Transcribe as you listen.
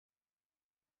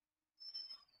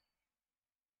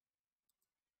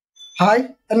Hi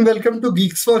and welcome to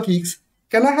Geeks for Geeks.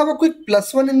 Can I have a quick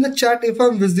 +1 in the chat if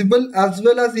I'm visible as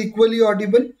well as equally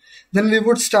audible? Then we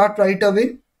would start right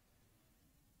away.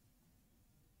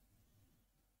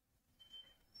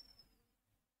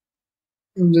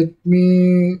 Let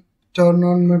me turn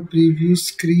on my preview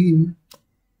screen.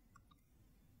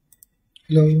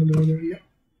 Hello, yeah.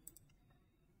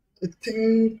 I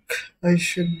think I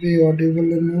should be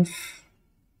audible enough.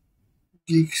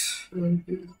 Geeks for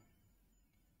Geeks.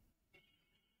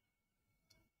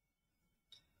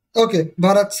 Okay,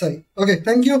 Bharat Sai. Okay,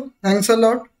 thank you. Thanks a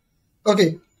lot.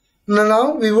 Okay,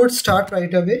 now we would start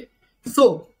right away.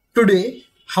 So, today,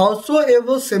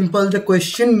 howsoever simple the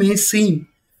question may seem,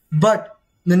 but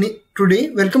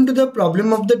today, welcome to the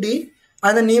problem of the day,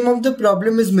 and the name of the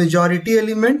problem is majority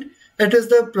element. It is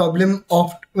the problem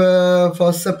of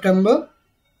 1st September,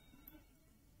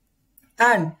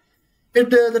 and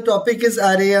the topic is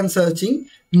array and searching.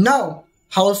 Now,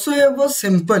 howsoever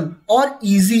simple or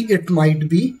easy it might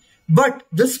be, but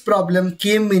this problem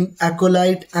came in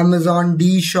Acolyte, Amazon,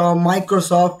 D-Shaw,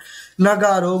 Microsoft,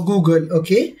 Nagaro, Google.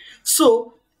 Okay,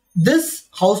 so this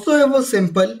howsoever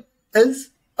simple is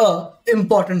a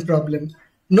important problem.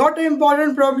 Not an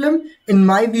important problem, in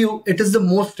my view, it is the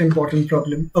most important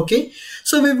problem. Okay,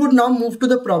 so we would now move to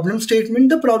the problem statement.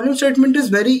 The problem statement is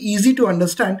very easy to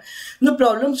understand. The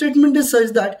problem statement is such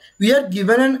that we are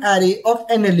given an array of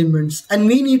n elements and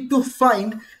we need to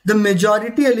find the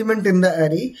majority element in the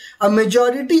array. A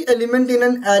majority element in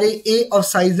an array A of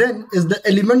size n is the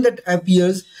element that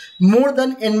appears more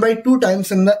than n by 2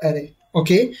 times in the array.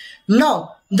 Okay,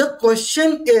 now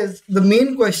the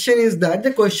main question is that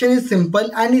the question is simple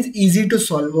and is easy to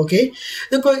solve. Okay,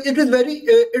 it is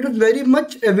very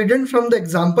much evident from the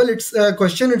example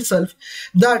question itself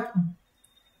that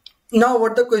now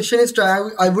what the question is.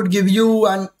 I would give you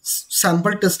an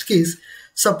sample test case.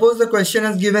 Suppose the question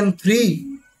has given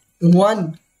 3,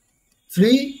 1,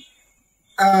 3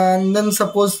 and then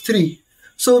suppose 3.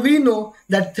 So we know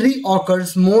that 3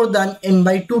 occurs more than n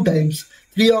by 2 times.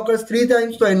 3 occurs 3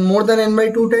 times, so n more than n by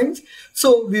 2 times.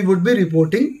 So we would be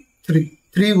reporting 3.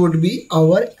 3 would be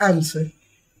our answer.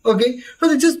 Okay, so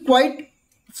this is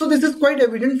quite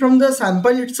evident from the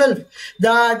sample itself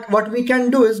that what we can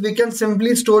do is we can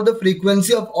simply store the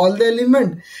frequency of all the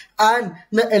element, and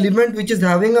the element which is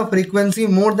having a frequency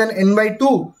more than n by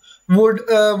 2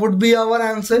 would be our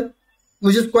answer,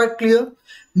 which is quite clear.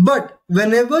 But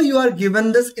whenever you are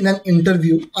given this in an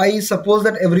interview, I suppose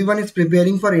that everyone is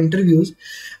preparing for interviews,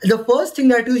 the first thing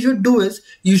that you should do is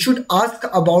you should ask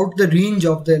about the range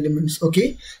of the elements.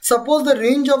 Okay, suppose the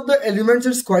range of the elements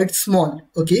is quite small.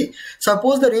 Okay,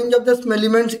 suppose the range of the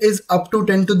elements is up to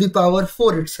 10 to the power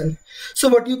 4 itself. So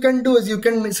what you can do is you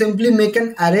can simply make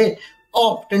an array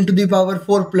of 10 to the power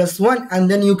 4 plus 1, and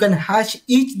then you can hash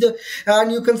and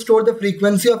you can store the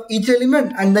frequency of each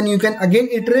element, and then you can again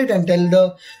iterate and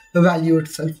tell the value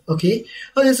itself. Okay,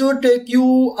 so this would take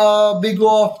you a big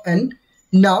O of n.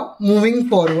 Now moving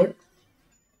forward,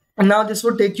 now this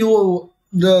would take you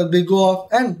the big O of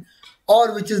n,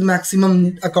 or which is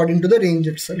maximum according to the range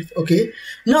itself. Okay,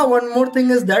 now one more thing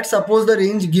is that suppose the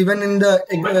range given in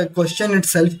the question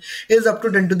itself is up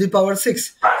to 10 to the power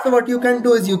 6. So what you can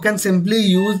do is you can simply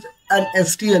use an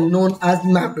STL known as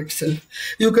map itself.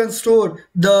 You can store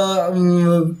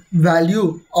the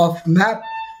value of map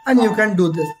and you can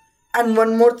do this. And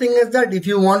one more thing is that if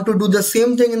you want to do the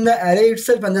same thing in the array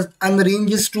itself and the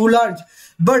range is too large,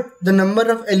 but the number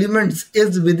of elements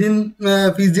is within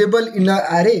feasible in an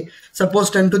array,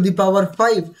 suppose 10 to the power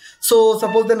 5. So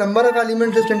suppose the number of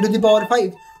elements is 10 to the power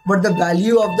 5, but the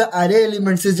value of the array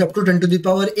elements is up to 10 to the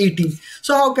power 18.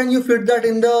 So how can you fit that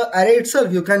in the array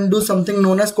itself? You can do something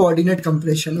known as coordinate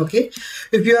compression. Okay,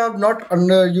 if you have not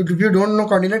if you don't know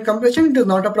coordinate compression, it is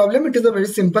not a problem. It is a very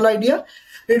simple idea.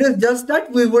 It is just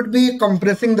that we would be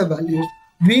compressing the values.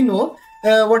 We know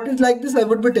what is like this. I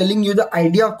would be telling you the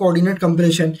idea of coordinate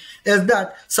compression is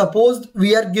that suppose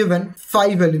we are given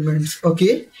 5 elements.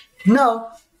 Okay,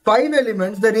 now 5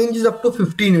 elements, the range is up to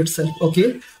 15 itself.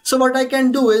 Okay, so what I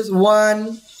can do is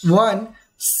 1, 1,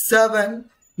 7,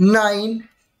 9,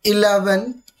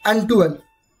 11 and 12.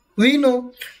 We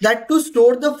know that to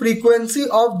store the frequency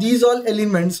of these all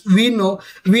elements, we know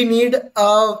we need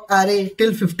a array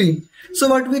till 15. So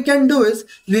what we can do is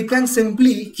we can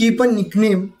simply keep a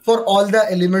nickname for all the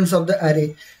elements of the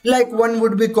array. Like 1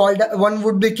 would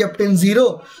be kept in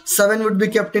 0, 7 would be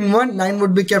kept in 1, 9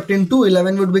 would be kept in 2,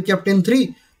 11 would be kept in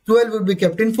 3, 12 would be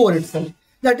kept in 4 itself.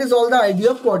 That is all the idea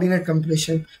of coordinate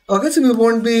compression. Okay, so we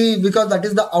won't be, because that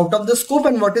is the out of the scope.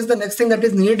 And what is the next thing that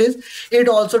is needed is it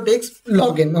also takes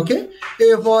login. Okay,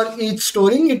 for each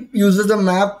storing it uses a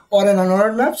map or an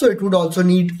unordered map, so it would also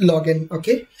need login.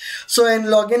 Okay, so and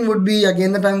login would be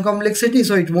again the time complexity,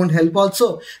 so it won't help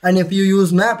also. And if you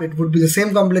use map, it would be the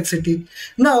same complexity.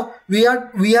 Now we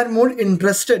are more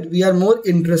interested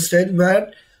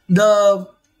where the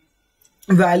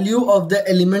value of the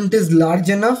element is large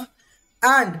enough,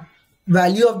 and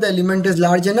we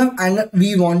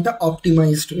want a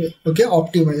optimized way. Okay,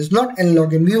 optimized, not n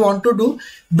log n. We want to do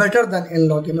better than n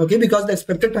log n. Okay, because the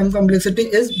expected time complexity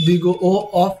is big O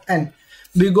of n.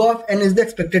 Big O of n is the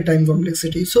expected time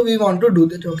complexity. So we want to do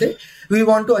that. Okay, we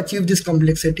want to achieve this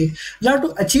complexity. Now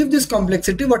to achieve this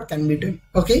complexity, what can be done?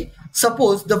 Okay,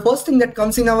 suppose the first thing that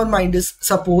comes in our mind is,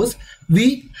 suppose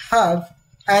we have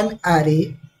an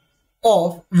array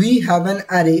of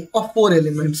 4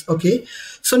 elements. Okay,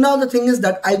 so now the thing is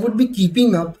that I would be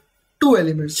keeping up 2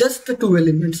 elements, just the 2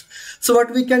 elements. So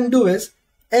what we can do is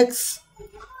x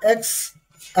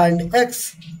and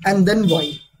then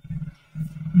y.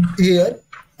 Here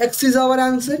x is our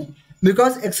answer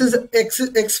because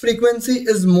x frequency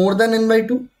is more than n by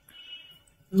 2.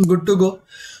 Good to go.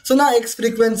 So now x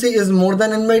frequency is more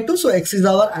than n by 2, so x is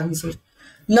our answer.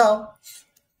 Now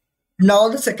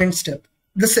the second step.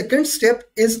 The second step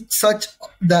is such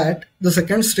that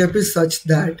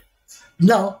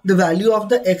now the value of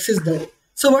the x is there.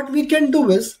 So what we can do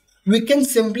is we can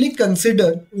simply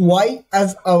consider y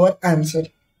as our answer.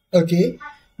 Okay,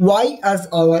 y as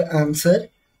our answer.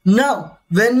 Now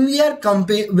when we are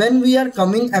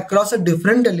coming across a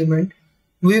different element,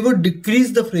 we would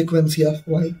decrease the frequency of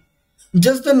y.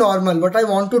 Just the normal. What I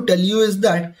want to tell you is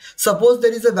that suppose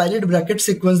there is a valid bracket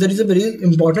sequence. There is a very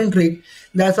important trick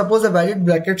that suppose a valid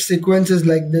bracket sequence is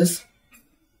like this.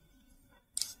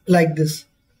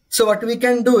 So what we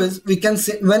can do is we can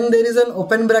say when there is an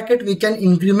open bracket we can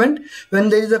increment, when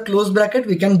there is a closed bracket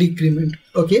we can decrement.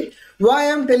 Okay, why I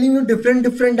am telling you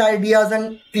different ideas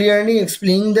and clearly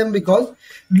explaining them, because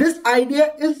this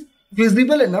idea is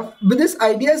visible enough, but this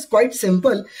idea is quite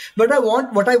simple. But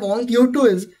what I want you to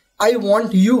is I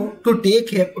want you to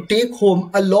take home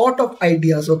a lot of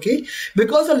ideas. Okay,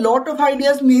 because a lot of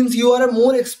ideas means you are a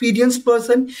more experienced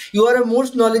person, you are a more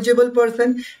knowledgeable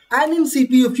person, and in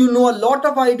CPU if you know a lot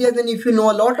of ideas and if you know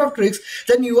a lot of tricks,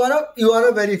 then you are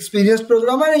a very experienced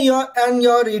programmer, and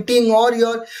your rating or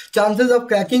your chances of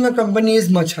cracking a company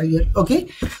is much higher. Okay,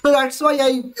 so that's why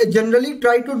I generally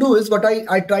try to do is what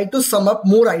I try to sum up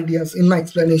more ideas in my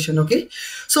explanation. Okay,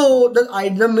 so the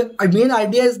main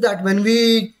idea is that when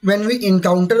we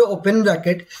encounter an open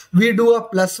bracket, we do a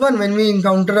 +1. When we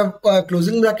encounter a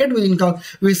closing bracket, we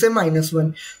say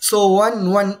 -1. So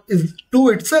 1 is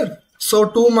 2 itself. So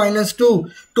 2 minus 2,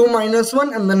 2 minus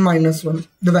 1, and then -1.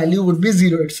 The value would be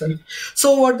 0 itself.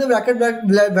 So what the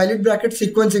valid bracket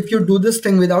sequence, if you do this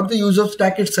thing without the use of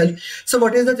stack itself, so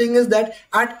what is the thing is that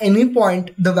at any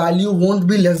point the value won't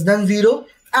be less than 0,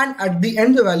 and at the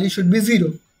end the value should be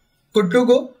 0. Good to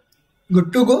go?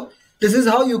 Good to go? This is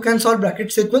how you can solve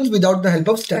bracket sequence without the help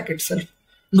of stack itself.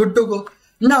 Good to go.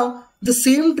 Now the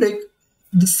same trick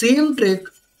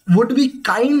would be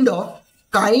kind of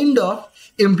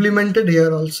implemented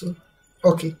here also.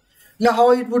 Okay, now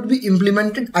how it would be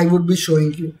implemented I would be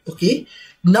showing you. Okay,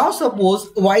 now suppose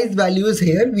y's value is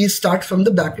here, we start from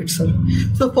the back itself.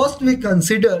 So first we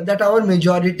consider that our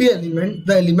majority element,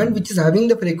 the element which is having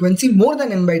the frequency more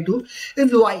than n by 2,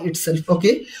 is y itself.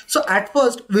 Okay, so at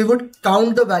first we would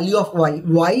count the value of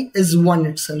y is 1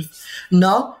 itself.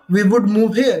 Now we would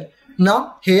move here.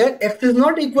 Now here x is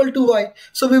not equal to y,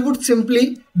 so we would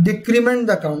simply decrement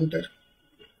the counter.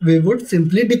 Then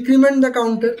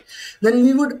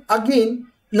we would again,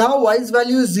 now y's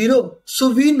value is 0, so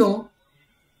we know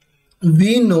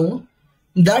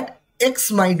that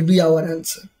x might be our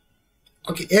answer.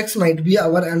 Okay, x might be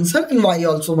our answer and y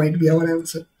also might be our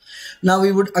answer. Now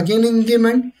we would again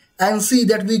increment and see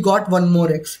that we got one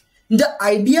more x. The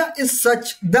idea is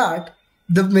such that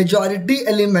the majority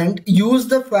element, use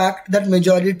the fact that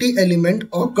majority element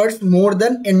occurs more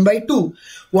than n by 2.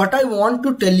 What I want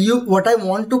to tell you, what I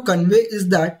want to convey is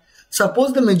that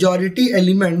suppose the majority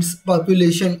elements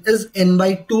population is n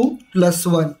by 2 plus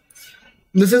 1.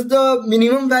 This is the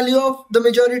minimum value of the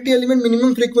majority element,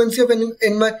 minimum frequency of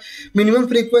minimum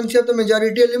frequency of the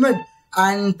majority element,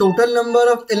 and total number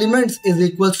of elements is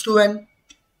equals to n.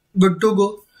 Good to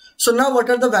go. So now what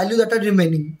are the values that are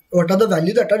remaining?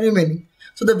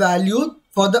 So the value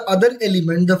for the other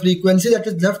element, the frequency that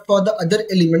is left for the other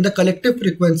element, the collective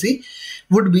frequency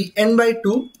would be n by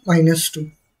 2 minus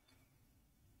 2.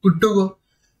 Good to go.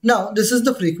 Now this is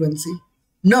the frequency.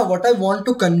 Now what I want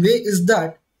to convey is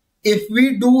that if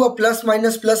we do a plus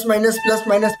minus plus minus plus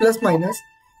minus plus minus,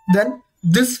 then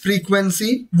this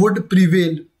frequency would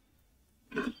prevail.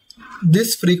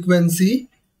 This frequency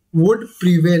would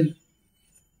prevail.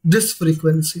 This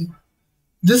frequency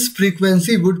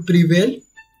would prevail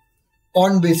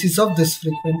on basis of this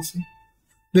frequency.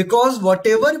 Because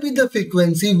whatever be the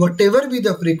frequency,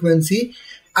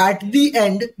 at the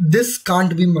end, this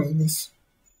can't be minus.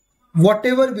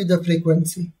 Whatever be the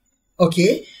frequency,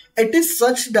 okay, it is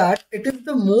such that it is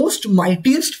the most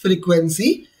mightiest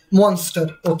frequency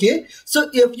monster, okay. So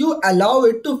if you allow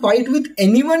it to fight with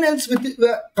anyone else with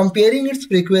comparing its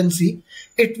frequency,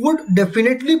 it would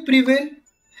definitely prevail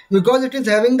because it is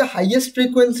having the highest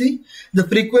frequency. The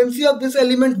frequency of this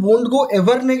element won't go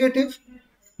ever negative,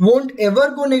 won't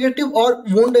ever go negative.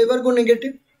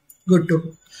 Good to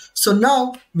go. So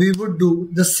now we would do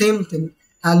the same thing,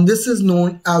 and this is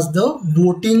known as the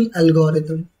voting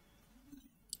algorithm.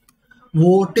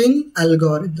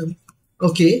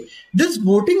 Okay, this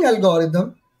voting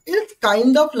algorithm is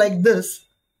kind of like this,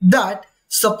 that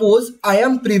suppose I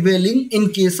am prevailing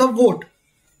in case of vote.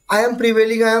 I am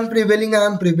prevailing.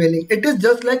 It is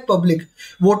just like public.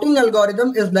 Voting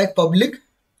algorithm is like public,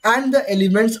 and the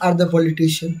elements are the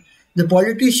politician. The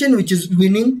politician which is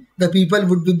winning, the people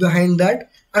would be behind that.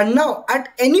 And now at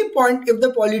any point, if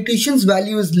the politician's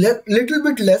value is little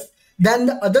bit less than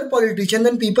the other politician,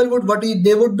 then people would,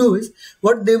 they would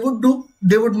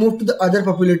move to the other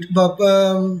population.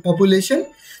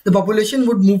 The population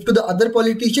would move to the other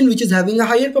politician which is having a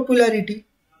higher popularity.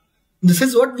 This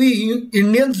is what we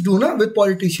Indians do now with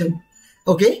politicians.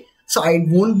 Okay, so I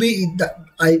won't be that.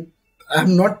 I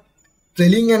am not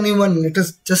telling anyone. It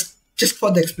is just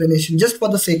for the explanation, just for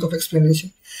the sake of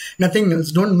explanation, nothing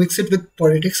else. Don't mix it with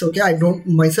politics. Okay, I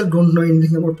myself don't know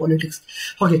anything about politics.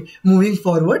 Okay, moving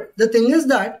forward, the thing is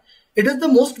that it is the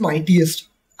most mightiest,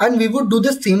 and we would do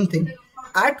the same thing.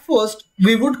 At first,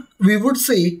 we would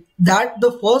say that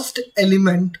the first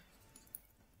element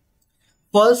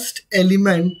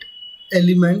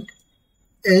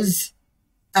is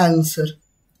answer.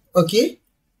 Okay,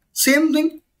 same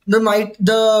thing.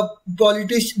 The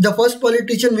first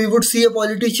politician, we would see a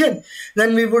politician,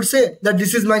 then we would say that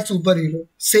this is my superhero.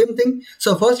 Same thing.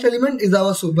 So first element is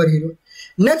our superhero.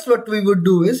 Next, what we would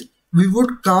do is we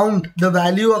would count the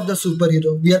value of the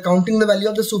superhero. We are counting the value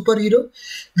of the superhero.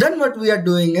 Then what we are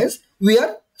doing is we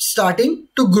are starting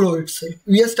to grow itself.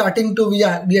 We are starting to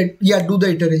do the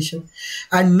iteration.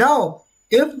 And now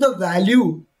if the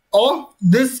value of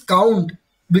this count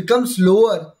becomes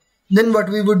lower, then what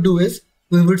we would do is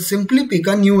we would simply pick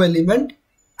a new element,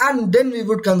 and then we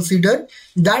would consider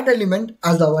that element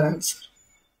as our answer.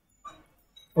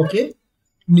 Okay,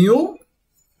 new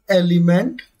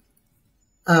element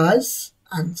as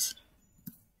answer.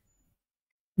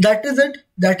 That is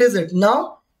it.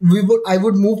 Now I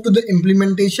would move to the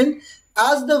implementation.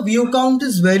 As the view count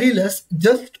is very less,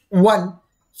 just 1,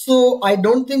 so I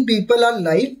don't think people are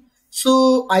live.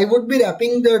 So I would be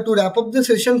to wrap up the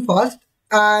session fast,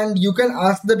 and you can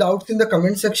ask the doubts in the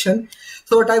comment section.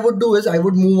 So what I would do is I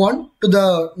would move on to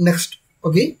the next.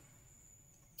 Okay,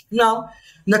 now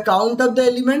the count of the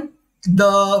element,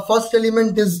 the first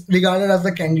element is regarded as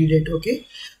the candidate. Okay,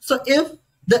 so if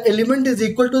the element is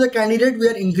equal to the candidate, we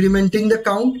are incrementing the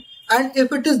count, and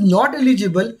if it is not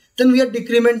eligible, then we are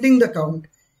decrementing the count.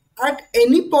 At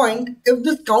any point, if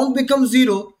this count becomes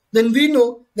 0, then we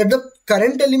know that the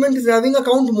current element is having a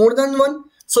count more than 1.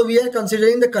 So we are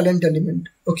considering the current element.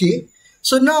 Okay.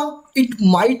 So now it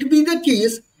might be the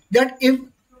case that if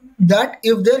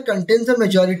there contains a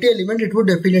majority element, it would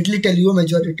definitely tell you a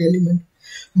majority element.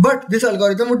 But this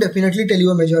algorithm would definitely tell you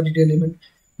a majority element.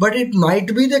 But it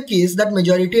might be the case that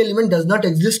majority element does not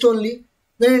exist only.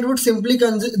 Then it would simply if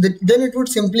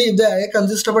the array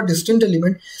consists of a distinct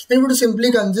element, then it would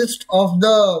simply consist of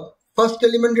the first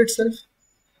element itself.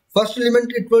 First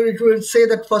element, it will say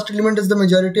that first element is the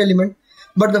majority element.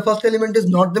 But the first element is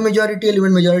not the majority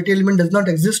element. Majority element does not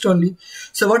exist only.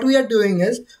 So what we are doing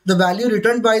is the value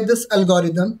returned by this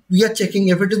algorithm, we are checking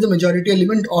if it is the majority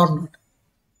element or not.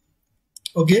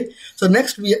 Okay. So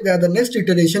next, the next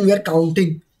iteration, we are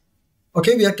counting.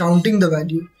 Okay, we are counting the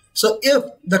value. So if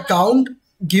the count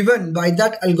given by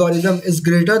that algorithm is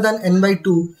greater than n by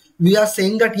 2, we are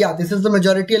saying that yeah, this is the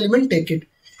majority element, take it.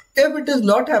 If it is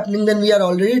not happening, then we are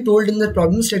already told in the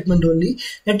problem statement only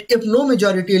that if no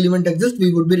majority element exists,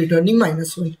 we would be returning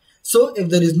 -1. So if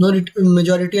there is no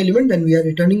majority element, then we are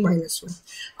returning -1.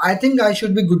 I think I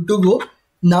should be good to go.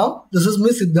 Now, this is me,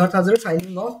 Siddharth Hazra,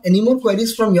 signing off. Any more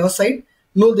queries from your side?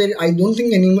 No, I don't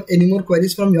think any more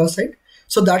queries from your side.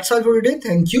 So that's all for today.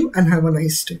 Thank you and have a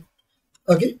nice day.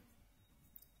 Okay.